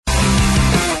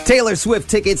Taylor Swift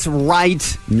tickets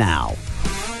right now.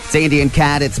 It's Andy and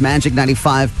Kat. It's Magic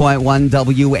 95.1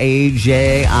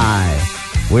 WAJI.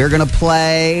 We're going to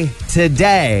play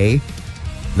today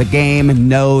the game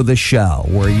Know the Show,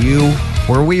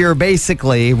 where we are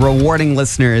basically rewarding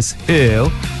listeners who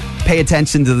pay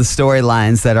attention to the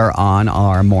storylines that are on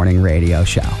our morning radio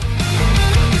show.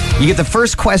 You get the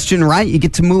first question right, you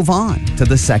get to move on to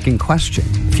the second question.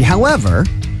 However,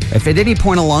 if at any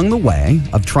point along the way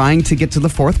of trying to get to the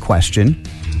fourth question,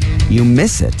 you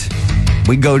miss it,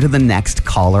 we go to the next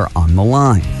caller on the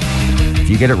line. If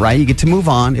you get it right, you get to move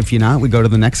on. If you're not, we go to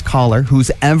the next caller.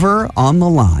 Who's ever on the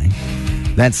line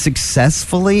that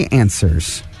successfully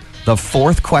answers the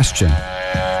fourth question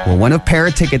will win a pair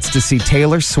of tickets to see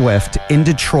Taylor Swift in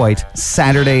Detroit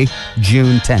Saturday,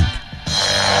 June 10th.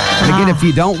 And again, if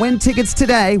you don't win tickets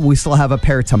today, we still have a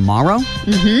pair tomorrow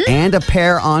and a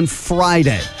pair on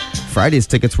Friday. Friday's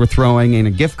tickets, we're throwing in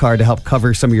a gift card to help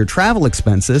cover some of your travel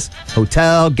expenses.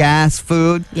 Hotel, gas,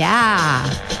 food. Yeah.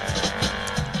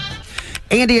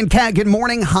 Andy and Kat, good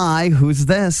morning. Hi, who's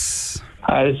this?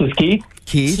 Hi, this is Keith.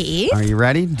 Keith, are you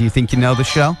ready? Do you think you know the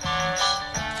show?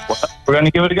 We're going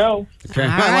to give it a go. Okay. All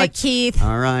right, Keith.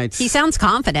 All right. He sounds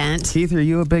confident. Keith, are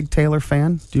you a big Taylor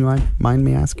fan? Do you mind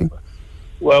me asking?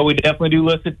 Well, we definitely do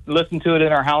listen to it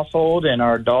in our household, and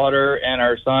our daughter and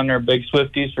our son are big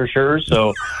Swifties for sure,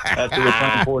 so that's what we're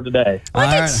playing for today. Look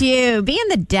at you, being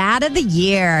the dad of the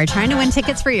year, trying to win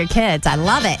tickets for your kids. I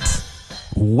love it.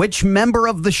 Which member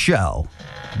of the show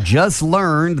just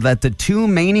learned that the two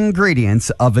main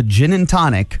ingredients of a gin and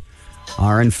tonic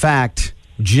are, in fact,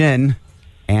 gin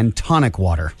and tonic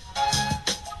water?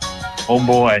 Oh,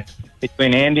 boy.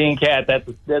 Between Andy and Kat, that's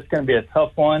going to be a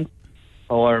tough one.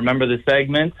 Oh, I remember the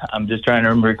segment. I'm just trying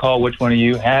to recall which one of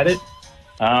you had it.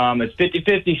 It's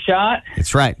 50-50 shot.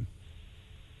 That's right.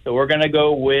 So we're going to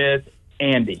go with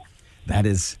Andy. That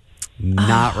is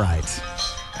not right.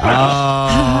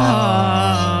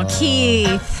 Oh,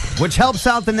 Keith. Which helps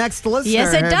out the next listener.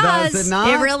 Yes, it does. Does it not?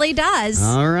 It really does.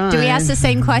 All right. Do we ask the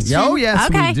same question? Oh, yes,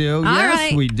 okay. we do. All yes,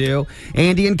 right. we do.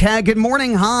 Andy and Kat, good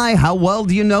morning. Hi. How well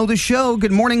do you know the show?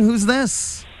 Good morning. Who's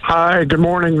this? Hi, good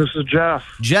morning. This is Jeff.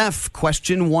 Jeff,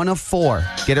 question 1 of 4.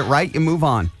 Get it right, you move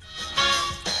on.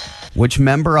 Which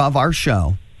member of our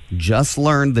show just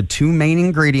learned the two main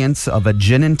ingredients of a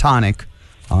gin and tonic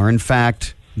are, in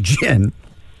fact, gin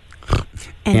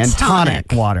and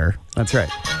tonic water? That's right.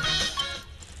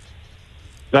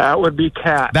 That would be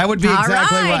Kat. That would be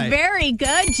exactly All right. Very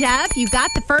good, Jeff. You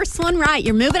got the first one right.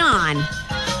 You're moving on.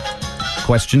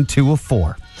 Question 2 of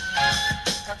 4.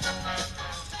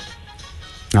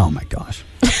 Oh, my gosh.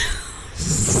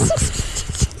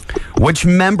 Which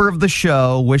member of the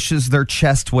show wishes their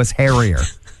chest was hairier?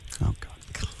 Oh, God.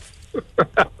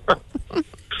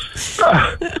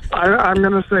 I'm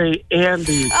going to say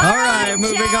Andy. All right,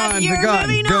 moving Jeff, on. you're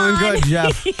moving Doing on. good,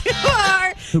 Jeff. You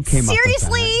are. Who came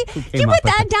Seriously? up with that? You put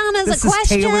that down as This a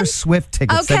question? is Taylor Swift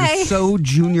tickets. That Okay. is so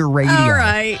junior radio. All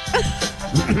right.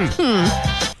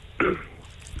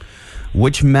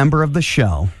 Which member of the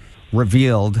show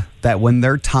revealed that when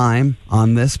their time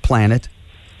on this planet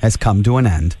has come to an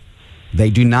end, they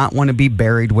do not want to be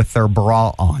buried with their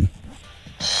bra on?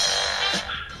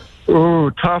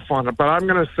 Ooh, tough one, but I'm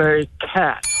going to say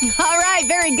Kat. All right.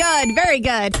 Very good. Very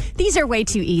good. These are way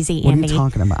too easy, What Andy. are you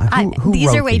talking about? Who these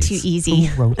wrote are way these? too easy.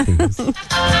 Who wrote these?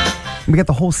 We got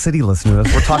the whole city listening to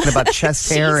us. We're talking about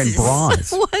chest hair and Jesus.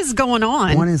 bras. What is going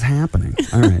on? What is happening?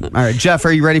 All right, Jeff.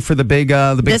 Are you ready for the big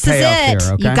This is payoff it.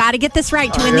 here? Okay. You got to get this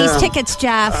right to win these tickets,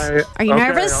 Jeff. Are you Okay,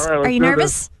 nervous? all right, Are let's you do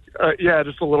nervous? Yeah,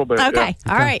 just a little bit. Okay.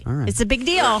 Yeah. All right. all right. It's a big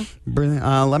deal. Brilliant.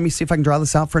 Let me see if I can draw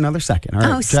this out for another second. All right,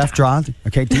 Oh, Jeff, stop. draw.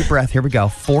 Okay, deep breath. Here we go.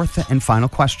 Fourth and final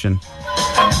question.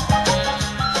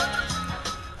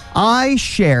 Andy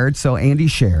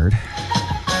shared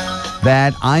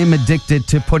that I'm addicted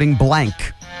to putting blank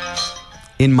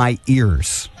in my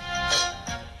ears.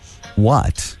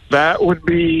 What? That would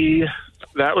be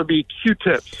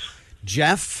Q-tips.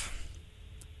 Jeff,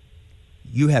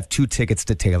 you have 2 tickets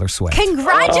to Taylor Swift.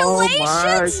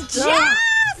 Congratulations, Oh, my Jeff!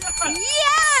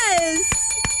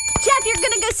 Yes! Jeff, you're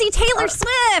going to go see Taylor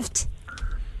Swift.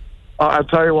 I'll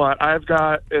tell you what, I've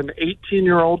got an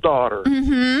 18-year-old daughter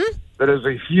that is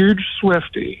a huge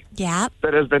Swiftie Yeah.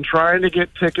 that has been trying to get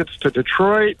tickets to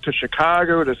Detroit, to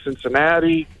Chicago, to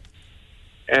Cincinnati.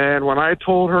 And when I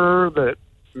told her that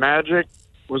Magic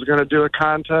was going to do a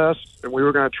contest and we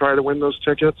were going to try to win those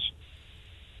tickets,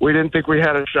 we didn't think we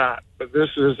had a shot. But this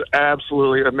is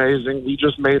absolutely amazing. We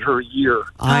just made her year.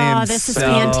 This is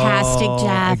fantastic,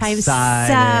 Jeff. I'm so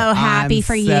happy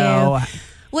for you.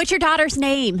 What's your daughter's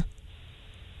name?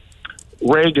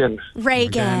 Reagan.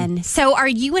 Reagan. So are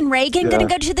you and Reagan going to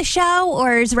go to the show,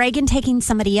 or is Reagan taking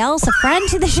somebody else, a friend,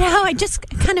 to the show? I just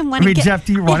kind of want to get... Jeff,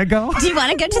 do you want to go? Do you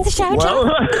want to go to the show, Well,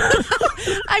 Jeff?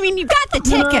 I mean, you've got the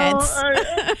tickets.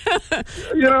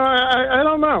 I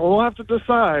don't know. We'll have to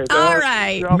decide. All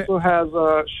right. She also has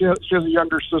she has a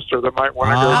younger sister that might want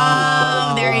to go.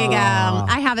 Oh, there you go.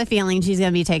 I have a feeling she's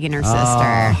going to be taking her sister.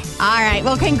 All right.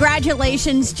 Well,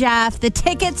 congratulations, Jeff. The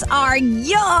tickets are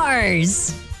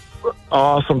yours.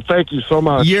 Awesome. Thank you so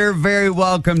much. You're very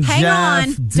welcome, Hang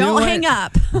Jeff. on. Don't hang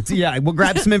up. Yeah, we'll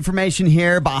grab some information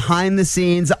here behind the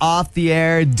scenes, off the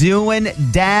air, doing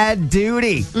dad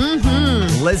duty.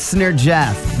 Listener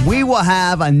Jeff, we will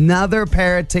have another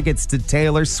pair of tickets to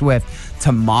Taylor Swift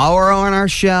tomorrow on our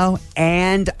show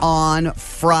and on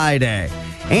Friday.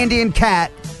 Andy and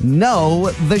Kat know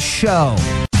the show.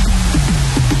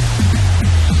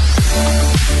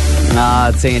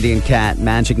 It's Andy and Kat,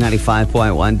 Magic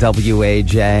 95.1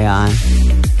 WAJI.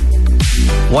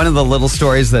 One of the little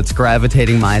stories that's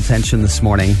gravitating my attention this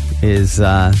morning is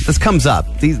this comes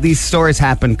up. These stories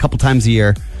happen a couple times a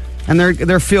year, and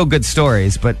they're feel-good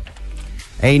stories, but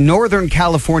a Northern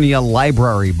California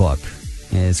library book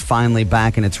is finally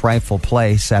back in its rightful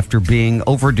place after being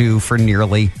overdue for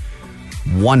nearly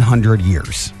 100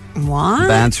 years. What?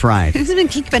 That's right. Who's been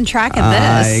keeping track of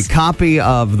this? A copy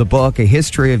of the book, A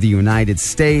History of the United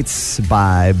States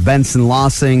by Benson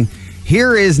Lossing.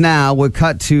 Here is now, we'll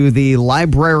cut to the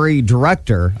library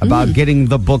director about getting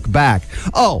the book back.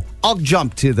 Oh, I'll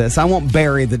jump to this. I won't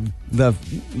bury the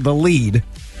lead.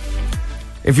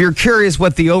 If you're curious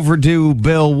what the overdue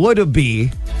bill would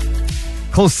be,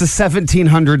 close to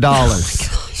 $1,700. Oh,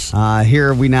 my gosh.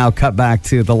 Here we now cut back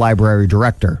to the library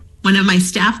director. One of my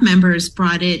staff members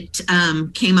brought it,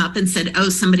 came up and said, oh,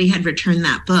 somebody had returned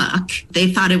that book.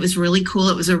 They thought it was really cool.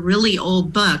 It was a really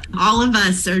old book. All of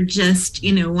us are just,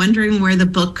 wondering where the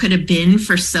book could have been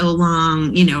for so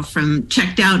long, from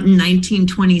checked out in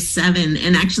 1927.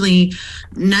 And actually,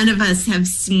 none of us have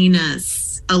seen a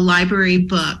library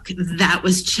book that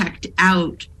was checked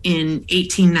out in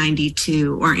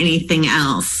 1892 or anything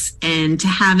else. And to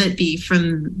have it be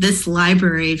from this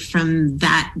library from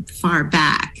that far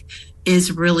back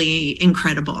is really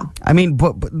incredible. I mean,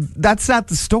 but that's not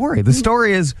the story. The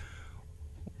story is,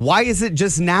 why is it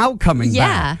just now coming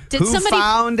back? Did Who somebody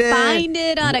found it? find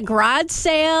it on a garage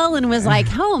sale and was like,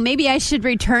 oh, maybe I should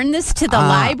return this to the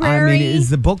library? I mean,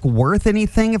 is the book worth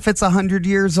anything if it's 100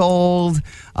 years old?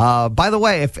 By the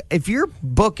way, if your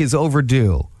book is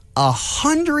overdue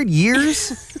 100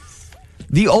 years,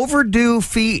 the overdue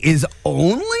fee is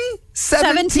only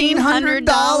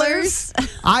 $1,700.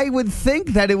 I would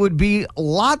think that it would be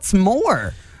lots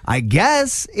more. I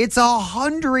guess it's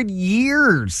 100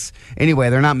 years. Anyway,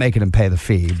 they're not making him pay the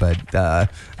fee, but I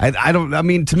don't. I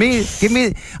mean, to me,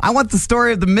 I want the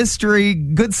story of the mystery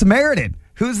Good Samaritan.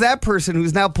 Who's that person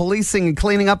who's now policing and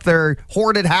cleaning up their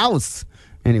hoarded house?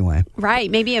 Anyway. Right.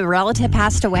 Maybe a relative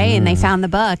passed away and they found the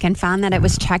book and found that it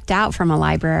was checked out from a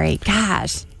library.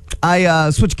 Gosh. I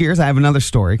switch gears. I have another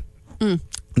story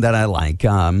that I like.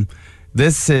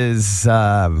 This is,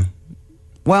 kind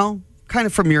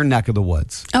of from your neck of the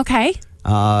woods. Okay.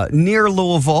 Near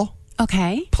Louisville.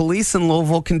 Okay. Police in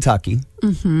Louisville, Kentucky.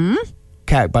 Mm-hmm.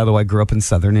 Kat, by the way, grew up in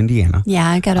southern Indiana. Yeah,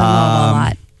 I go to Louisville a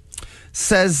lot.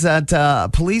 Says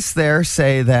that police there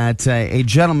say that a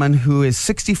gentleman who is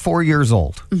 64 years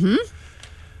old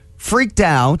freaked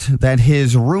out that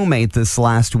his roommate this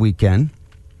last weekend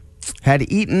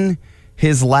had eaten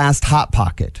his last Hot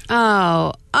Pocket.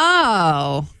 Oh.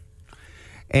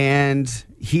 And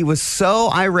he was so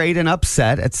irate and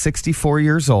upset at 64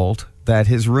 years old that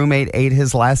his roommate ate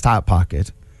his last Hot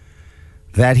Pocket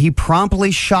that he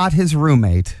promptly shot his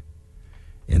roommate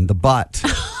in the butt.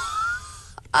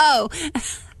 Oh,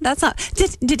 that's not.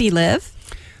 Did he live?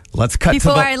 Let's cut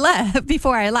Before I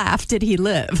laughed, did he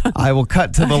live? I will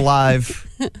cut to the live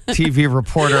TV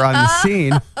reporter on the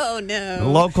scene. Oh, no.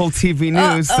 Local TV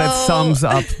news that sums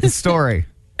up the story.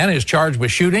 And is charged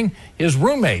with shooting his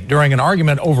roommate during an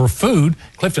argument over food.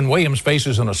 Clifton Williams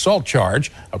faces an assault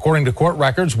charge. According to court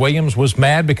records, Williams was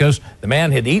mad because the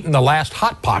man had eaten the last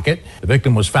Hot Pocket. The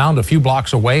victim was found a few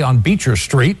blocks away on Beecher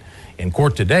Street. In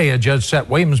court today, a judge set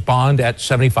Williams' bond at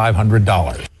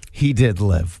 $7,500. He did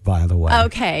live, by the way.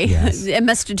 Okay. Yes. It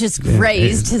must have just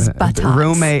grazed his buttocks.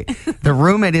 The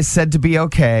roommate is said to be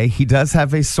okay. He does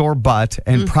have a sore butt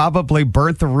and probably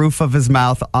burnt the roof of his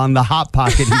mouth on the Hot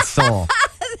Pocket he stole.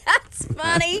 That's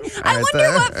funny. I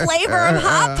wonder what flavor of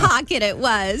Hot Pocket it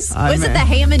was. Was it the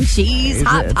ham and cheese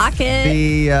Hot Pocket?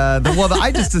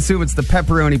 I just assume it's the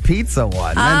pepperoni pizza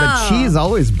one. And the cheese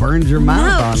always burns your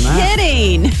mouth on that. No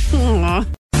kidding.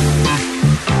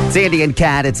 Sandy and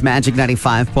Kat, it's Magic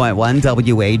 95.1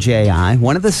 WAJI.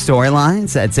 One of the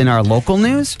storylines that's in our local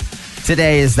news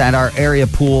today is that our area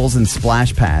pools and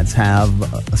splash pads have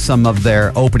some of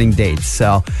their opening dates.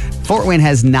 So Fort Wayne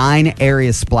has 9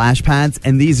 area splash pads,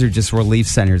 and these are just relief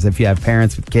centers. If you have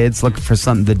parents with kids looking for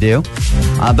something to do,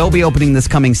 they'll be opening this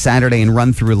coming Saturday and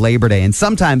run through Labor Day. And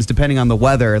sometimes, depending on the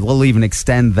weather, they'll even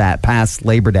extend that past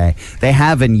Labor Day. They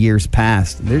have in years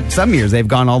past. Some years they've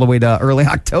gone all the way to early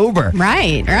October.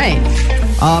 Right.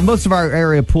 Most of our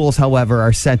area pools, however,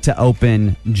 are set to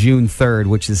open June 3rd,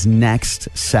 which is next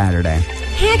Saturday.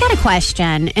 Hey, I got a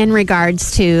question in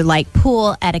regards to like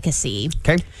pool etiquette.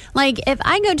 Okay. Like if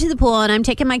I go to the pool and I'm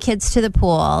taking my kids to the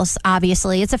pools,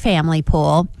 obviously it's a family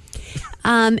pool.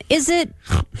 Is it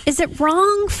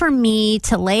wrong for me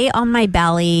to lay on my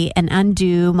belly and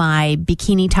undo my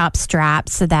bikini top strap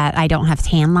so that I don't have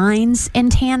tan lines and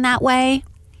tan that way?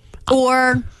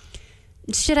 Or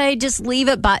should I just leave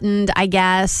it buttoned, I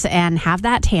guess, and have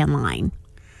that tan line?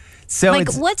 So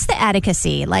like, what's the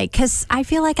etiquette? Like, because I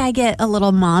feel like I get a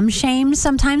little mom shamed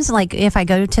sometimes. Like, if I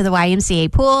go to the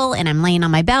YMCA pool and I'm laying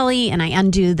on my belly and I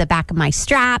undo the back of my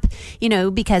strap,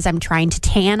 because I'm trying to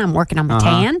tan, I'm working on my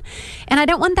tan, and I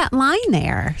don't want that line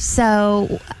there.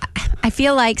 So I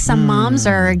feel like some moms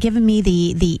are giving me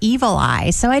the evil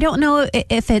eye. So I don't know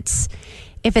if it's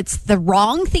the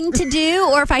wrong thing to do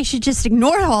or if I should just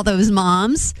ignore all those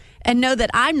moms and know that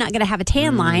I'm not going to have a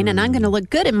tan line and I'm going to look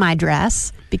good in my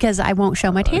dress because I won't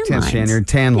show my tan lines. Your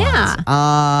tan lines.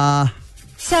 Yeah.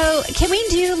 So can we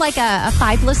do like a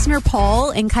 5-listener poll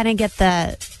and kind of get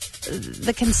the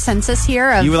consensus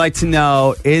here of... You would like to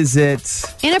know, is it...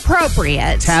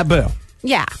 inappropriate. Taboo.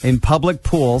 Yeah. In public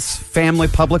pools, family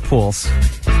public pools,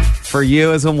 for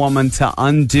you as a woman to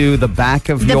undo the back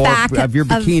of your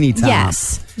bikini top.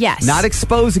 Yes. Not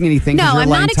exposing anything. No, you're I'm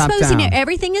not top exposing down. it.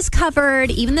 Everything is covered.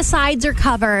 Even the sides are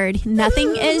covered.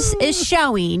 Nothing is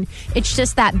showing. It's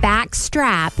just that back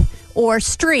strap or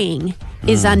string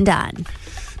is undone.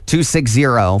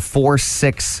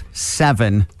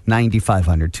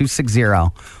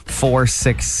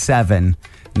 260-467-9500.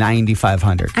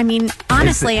 260-467-9500. I mean,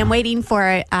 honestly, I'm waiting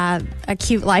for a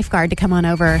cute lifeguard to come on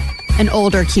over, an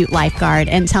older cute lifeguard,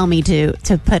 and tell me to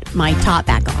put my top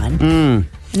back on.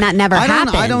 And that never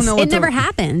happens. I don't know. It never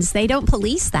happens. They don't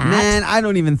police that. Man, I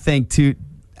don't even think I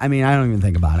don't even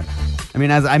think about it.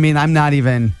 I'm not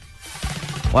even.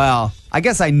 Well, I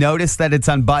guess I noticed that it's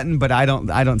unbuttoned, but I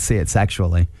don't see it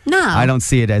sexually. No. I don't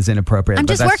see it as inappropriate. I'm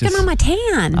just working on my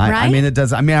tan, right? It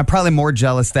does. I'm probably more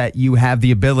jealous that you have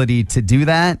the ability to do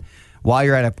that while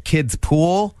you're at a kid's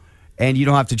pool and you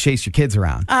don't have to chase your kids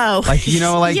around. Oh.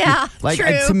 Yeah,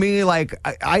 true. To me, I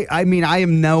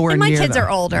am nowhere and my near kids are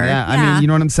older. Yeah, you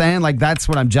know what I'm saying? Like, that's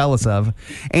what I'm jealous of.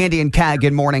 Andy and Kat,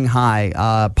 good morning.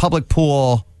 Hi. Public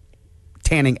pool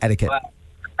tanning etiquette.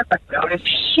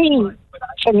 She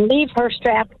can leave her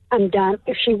strap undone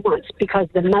if she wants, because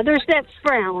the mothers that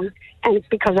frown, and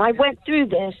because I went through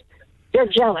this, they're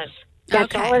jealous.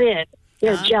 That's all it is.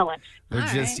 They're jealous. They're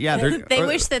just, they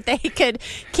wish that they could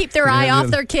keep their eye off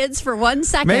their kids for 1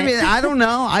 second. Maybe, I don't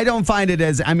know. I don't find it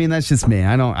as, that's just me.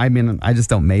 I just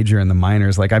don't major in the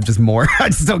minors. Like, I just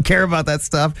don't care about that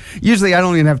stuff. Usually I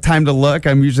don't even have time to look.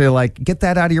 I'm usually like, get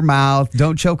that out of your mouth.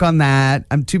 Don't choke on that.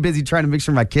 I'm too busy trying to make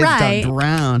sure my kids don't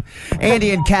drown.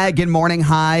 Andy and Kat, good morning.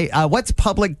 Hi. What's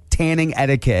public tanning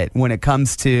etiquette when it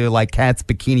comes to like Kat's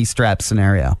bikini strap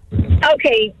scenario?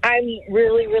 Okay, I'm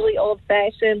really, really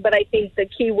old-fashioned, but I think the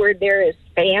key word there is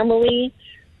family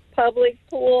public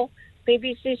pool.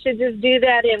 Maybe she should just do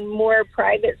that in more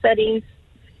private settings.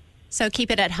 So keep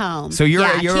it at home. So keep it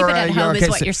at home is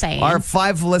what you're saying. Our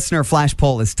 5-listener flash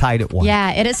poll is tied at 1.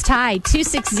 Yeah, it is tied.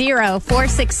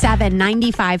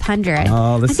 260-467-9500.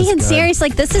 Oh, this is I'm being good. serious.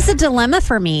 Like, this is a dilemma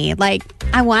for me. Like,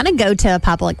 I want to go to a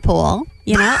public pool.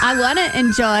 I want to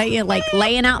enjoy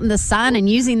laying out in the sun and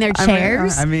using their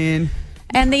chairs.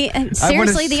 And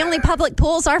seriously, the only public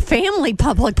pools are family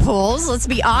public pools. Let's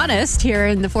be honest here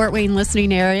in the Fort Wayne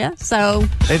listening area. So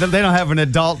they don't have an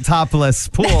adult topless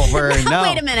pool. Wait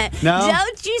a minute. No?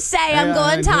 Don't you say I'm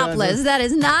going topless. That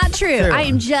is not true. I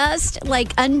am just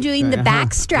undoing the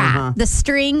back strap, the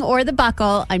string or the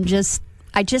buckle. I just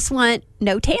want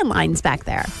no tan lines back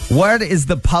there. What is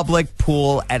the public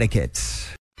pool etiquette?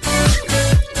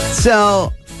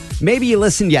 So, maybe you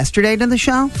listened yesterday to the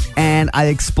show, and I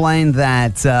explained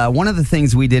that one of the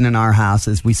things we did in our house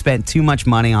is we spent too much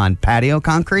money on patio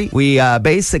concrete. We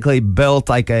basically built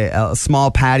like a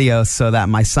small patio so that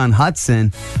my son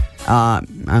Hudson, I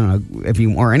don't know if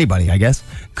he, or anybody, I guess,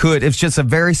 could. It's just a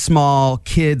very small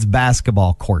kids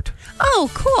basketball court. Oh,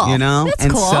 cool. You know? That's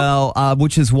and cool. So,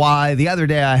 which is why the other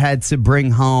day I had to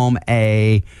bring home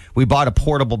we bought a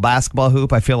portable basketball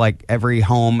hoop. I feel like every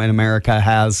home in America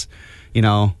has,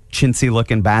 chintzy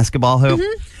looking basketball hoop.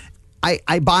 Mm-hmm.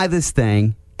 I buy this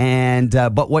thing, and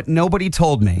but what nobody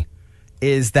told me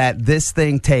is that this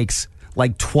thing takes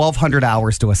like 1,200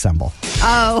 hours to assemble.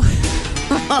 Oh,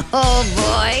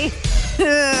 boy.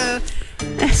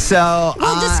 So,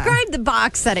 well, describe the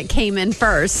box that it came in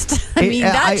first.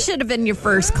 That should have been your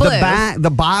first clue.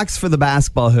 The box for the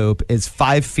basketball hoop is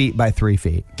 5 feet by 3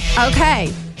 feet.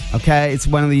 Okay. Okay, it's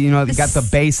one of the, you got the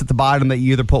base at the bottom that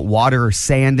you either put water or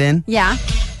sand in. Yeah.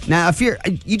 Now,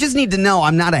 you just need to know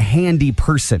I'm not a handy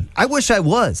person. I wish I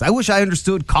was. I wish I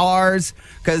understood cars,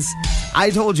 because I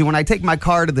told you when I take my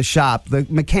car to the shop, the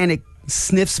mechanic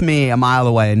sniffs me a mile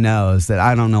away and knows that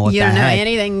I don't know what the heck. You don't know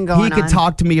anything going on. He could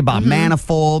talk to me about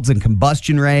manifolds and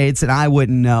combustion rates, and I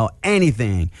wouldn't know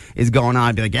anything is going on.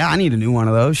 I'd be like, yeah, I need a new one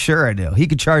of those. Sure I do. He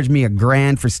could charge me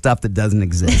 $1,000 for stuff that doesn't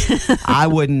exist. I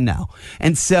wouldn't know.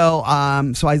 And so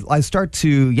I start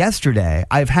to, yesterday,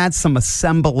 I've had some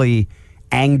assembly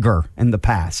anger in the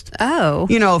past. Oh.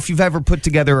 If you've ever put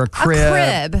together a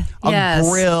crib, yes.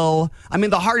 grill. I mean,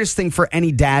 the hardest thing for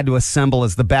any dad to assemble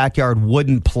is the backyard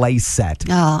wooden play set.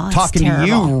 Oh, it's Talking terrible. to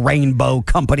you, Rainbow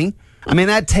Company. I mean,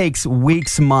 that takes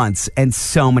weeks, months, and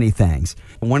so many things.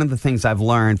 And one of the things I've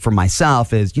learned for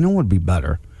myself is, what would be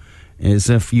better is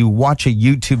if you watch a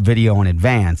YouTube video in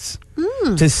advance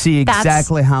to see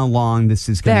exactly how long this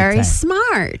is going to take. Very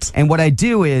smart. And what I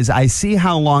do is I see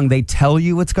how long they tell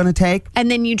you it's going to take.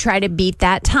 And then you try to beat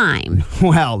that time.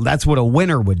 Well, that's what a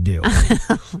winner would do.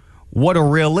 What a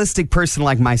realistic person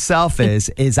like myself is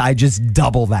I just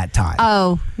double that time.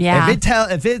 Oh, yeah.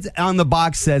 If it on the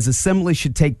box says assembly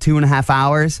should take 2.5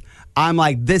 hours, I'm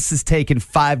like, this is taking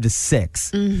 5 to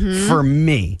 6 for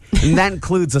me. And that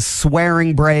includes a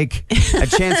swearing break, a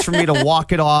chance for me to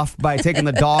walk it off by taking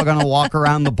the dog on a walk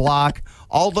around the block.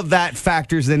 All of that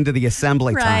factors into the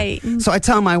assembly time. So I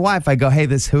tell my wife, I go, hey,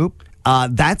 this hoop,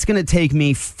 that's going to take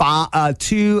me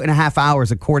 2.5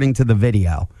 hours according to the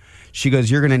video. She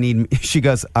goes, you're going to need, she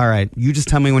goes, all right, you just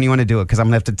tell me when you want to do it because I'm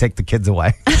going to have to take the kids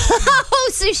away.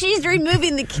 So she's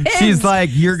removing the kids. She's like,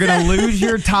 you're going to lose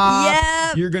your top.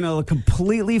 Yep. You're going to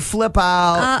completely flip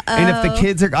out. And if the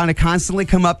kids are going to constantly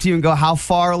come up to you and go, how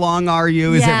far along are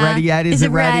you? Is it ready yet? Is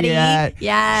it ready yet?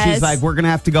 Yes. She's like, we're going to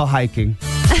have to go hiking.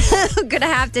 Gonna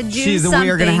have to do something. We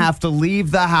are going to have to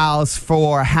leave the house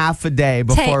for half a day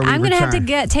before we return. I'm going to have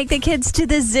to take the kids to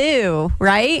the zoo,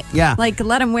 right? Yeah. Like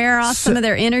let them wear off some of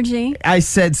their energy. I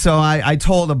said, so I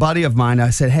told a buddy of mine,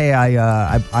 I said, hey,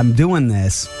 I'm doing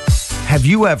this. Have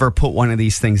you ever put one of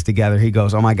these things together? He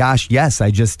goes, oh my gosh, yes,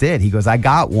 I just did. He goes, I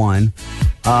got one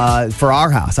for our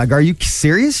house. I go, are you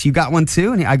serious? You got one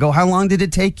too? And I go, how long did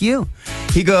it take you?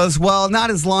 He goes, well, not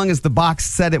as long as the box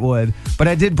said it would, but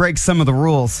I did break some of the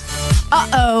rules.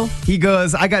 Uh-oh. He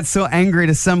goes, I got so angry at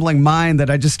assembling mine that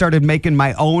I just started making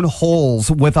my own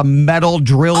holes with a metal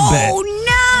drill bit. Oh,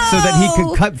 no. So that he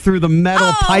could cut through the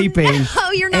metal piping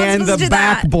and the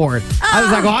backboard. I was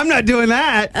like, oh, I'm not doing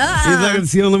that. He's like,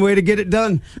 it's the only way to get it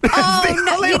done. Oh,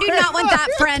 no, you do not want that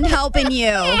friend helping you.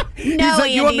 No, He's like,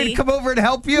 Andy. you want me to come over and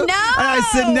help you? No. And I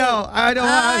said, no, I don't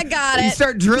want I got it. You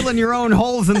start drilling your own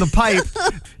holes in the pipe.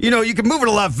 You can move it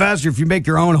a lot faster if you make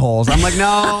your own holes. I'm like,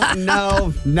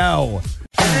 no.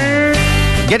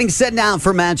 Getting set down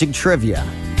for Magic Trivia.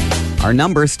 Our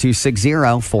number's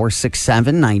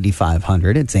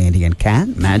 260-467-9500. It's Andy and Kat,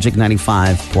 Magic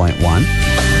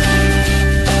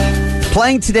 95.1.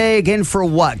 Playing today again for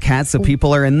what, Kat? So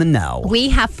people are in the know. We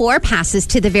have 4 passes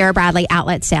to the Vera Bradley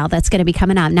outlet sale that's going to be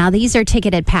coming up. Now, these are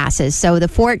ticketed passes. So the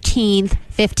 14th,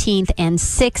 15th, and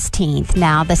 16th.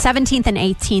 Now, the 17th and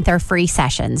 18th are free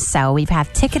sessions. So we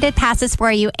have ticketed passes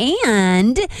for you.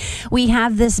 And we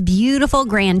have this beautiful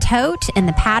grand tote in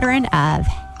the pattern of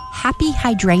happy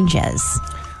hydrangeas.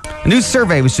 A new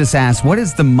survey was just asked, what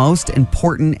is the most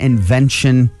important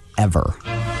invention ever?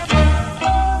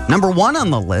 Number 1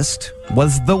 on the list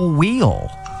was the wheel.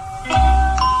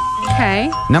 Okay.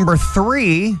 Number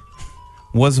 3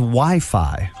 was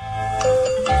Wi-Fi.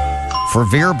 For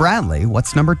Vera Bradley,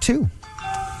 what's number 2? Is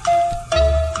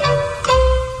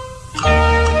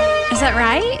that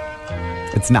right?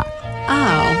 It's not.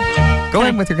 Oh. Go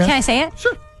ahead with your guess. Can I say it?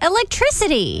 Sure.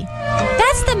 Electricity.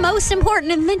 That's the most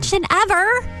important invention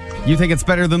ever. You think it's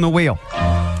better than the wheel?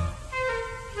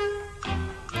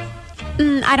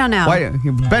 I don't know. Why,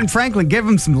 Ben Franklin, give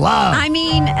him some love. I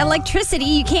mean, electricity.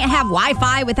 You can't have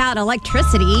Wi-Fi without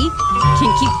electricity.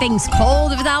 Can't keep things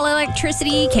cold without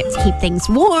electricity. Can't keep things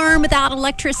warm without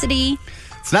electricity.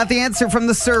 It's not the answer from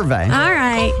the survey. All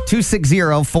right.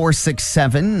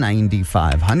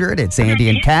 260-467-9500. It's Andy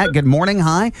and Kat. Good morning.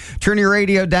 Hi. Turn your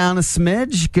radio down a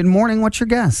smidge. Good morning. What's your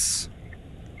guess?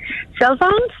 Cell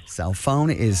phones? Cell phone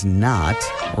is not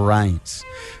right.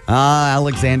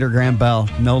 Alexander Graham Bell.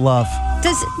 No love.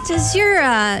 Does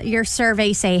your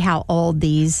survey say how old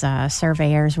these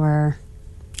surveyors were?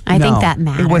 I think that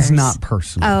matters. It was not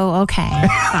personal. Oh, okay.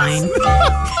 Fine.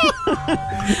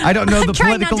 I don't know the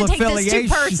Try political not to take affiliation.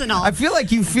 this too personal. I feel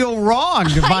like you feel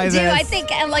wronged by this. I do. I think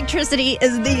electricity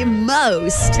is the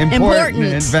most important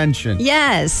invention.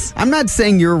 Yes. I'm not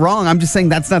saying you're wrong. I'm just saying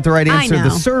that's not the right answer know.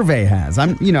 the survey has. I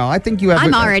think you have.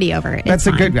 I'm already over it. That's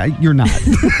It's a good guy. You're not.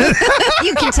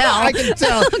 You can tell. I can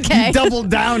tell. Okay. You doubled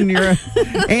down. You're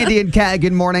Andy and Kat.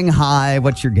 Good morning. Hi.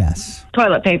 What's your guess?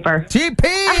 Toilet paper. TP.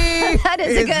 That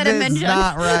is a good invention.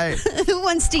 Not right. Who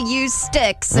wants to use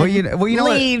sticks and you know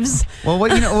leaves?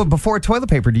 Before toilet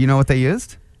paper, do you know what they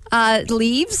used?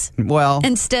 Leaves Well,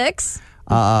 and sticks.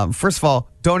 First of all,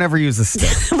 don't ever use a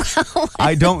stick.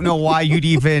 I don't know why you'd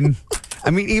even. I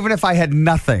mean, even if I had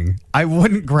nothing, I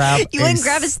wouldn't grab. You wouldn't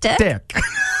grab a stick?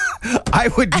 I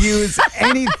would use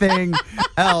anything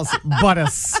else but a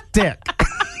stick.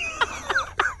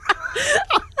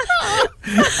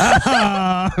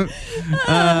 No.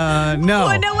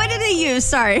 Oh, no, what did they use?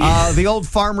 Sorry. The old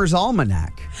Farmer's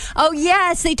Almanac. Oh,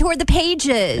 yes. They tore the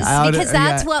pages because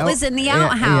that's what was in the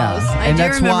outhouse. Yeah. I and do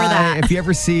that's remember why that. if you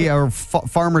ever see a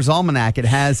Farmer's Almanac, it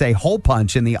has a hole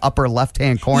punch in the upper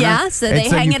left-hand corner. Yeah, so they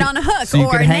hang it on a hook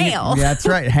or a nail. Yeah, that's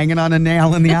right. Hang it on a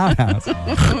nail in the outhouse.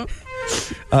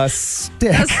 A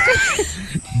stick.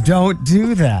 Don't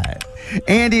do that.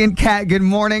 Andy and Kat, good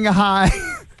morning. Hi.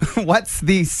 What's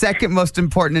the second most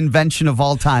important invention of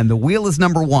all time? The wheel is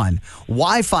number 1.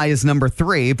 Wi-Fi is number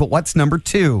 3, but what's number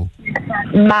 2?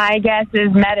 My guess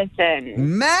is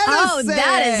medicine. Medicine! Oh,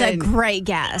 that is a great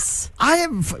guess. I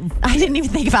didn't even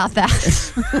think about that.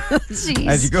 Jeez.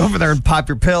 As you go over there and pop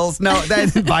your pills. No,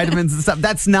 that's vitamins and stuff.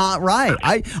 That's not right.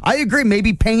 I agree.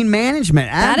 Maybe pain management.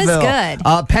 Advil. That is good.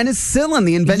 Penicillin.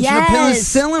 The invention of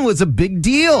penicillin was a big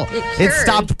deal. It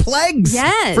stopped plagues.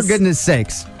 Yes. For goodness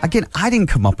sakes. Again, I didn't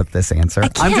come up with this answer.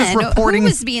 Again, I'm just reporting. Who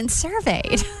was being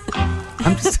surveyed?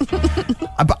 I'm just.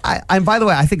 And by the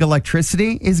way, I think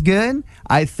electricity is good.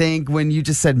 I think when you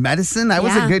just said medicine, that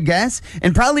was a good guess,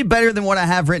 and probably better than what I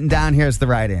have written down here is the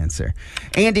right answer.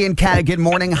 Andy and Kat, good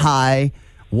morning. Hi.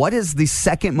 What is the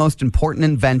second most important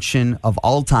invention of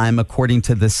all time according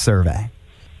to this survey?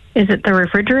 Is it the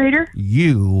refrigerator?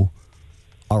 You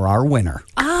are our winner.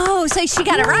 Oh, so she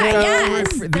got it right.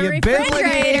 Yes. The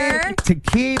refrigerator. ability to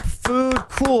keep food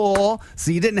cool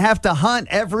so you didn't have to hunt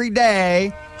every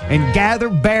day and gather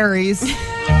berries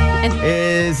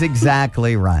is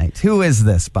exactly right. Who is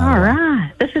this, by the way? All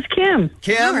right. This is Kim.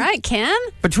 Kim? All right, Kim.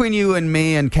 Between you and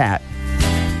me and Kat,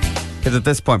 because at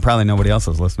this point, probably nobody else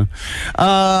is listening.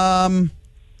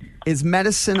 Is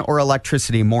medicine or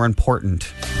electricity more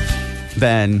important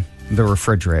than the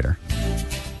refrigerator?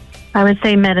 I would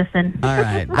say medicine. All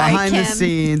right. Behind the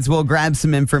scenes, we'll grab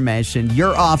some information.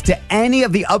 You're off to any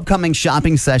of the upcoming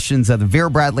shopping sessions of the Vera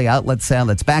Bradley Outlet Sale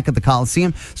that's back at the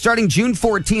Coliseum starting June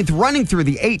 14th, running through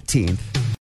the 18th.